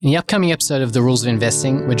In the upcoming episode of The Rules of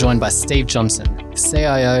Investing, we're joined by Steve Johnson,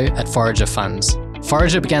 CIO at Forager Funds.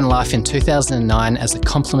 Forager began life in 2009 as a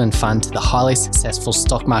complement fund to the highly successful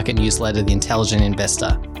stock market newsletter, The Intelligent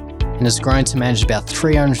Investor, and has grown to manage about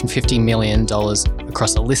 $350 million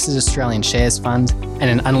across a listed Australian shares fund and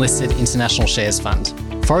an unlisted international shares fund.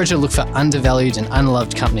 Forager look for undervalued and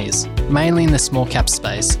unloved companies, mainly in the small cap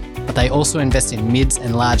space, but they also invest in mids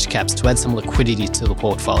and large caps to add some liquidity to the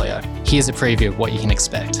portfolio. Here's a preview of what you can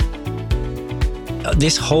expect.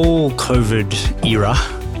 This whole COVID era,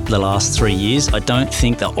 the last 3 years, I don't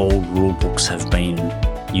think the old rule books have been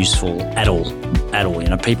useful at all. You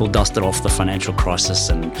know, people dusted off the financial crisis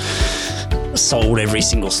and sold every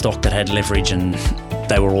single stock that had leverage, and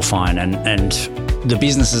they were all fine. And the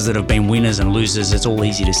businesses that have been winners and losers, it's all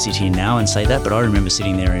easy to sit here now and say that, but I remember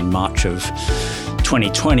sitting there in March of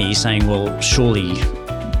 2020 saying, well, surely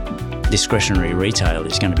discretionary retail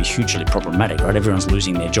is going to be hugely problematic, right? Everyone's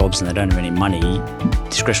losing their jobs and they don't have any money,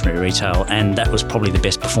 discretionary retail, and that was probably the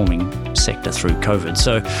best performing sector through COVID.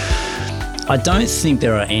 So I don't think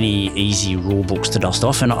there are any easy rule books to dust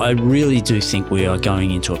off, and I really do think we are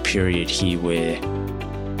going into a period here where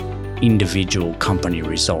individual company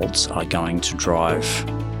results are going to drive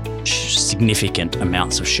significant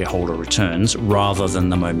amounts of shareholder returns rather than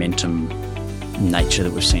the momentum nature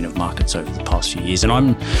that we've seen of markets over the past few years. And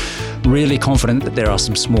I'm really confident that there are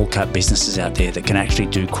some small cap businesses out there that can actually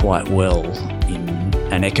do quite well in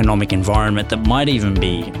an economic environment that might even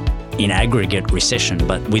be in aggregate recession.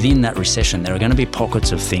 But within that recession, there are going to be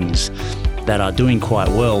pockets of things that are doing quite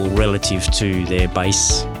well relative to their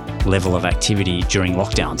base level of activity during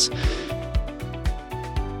lockdowns.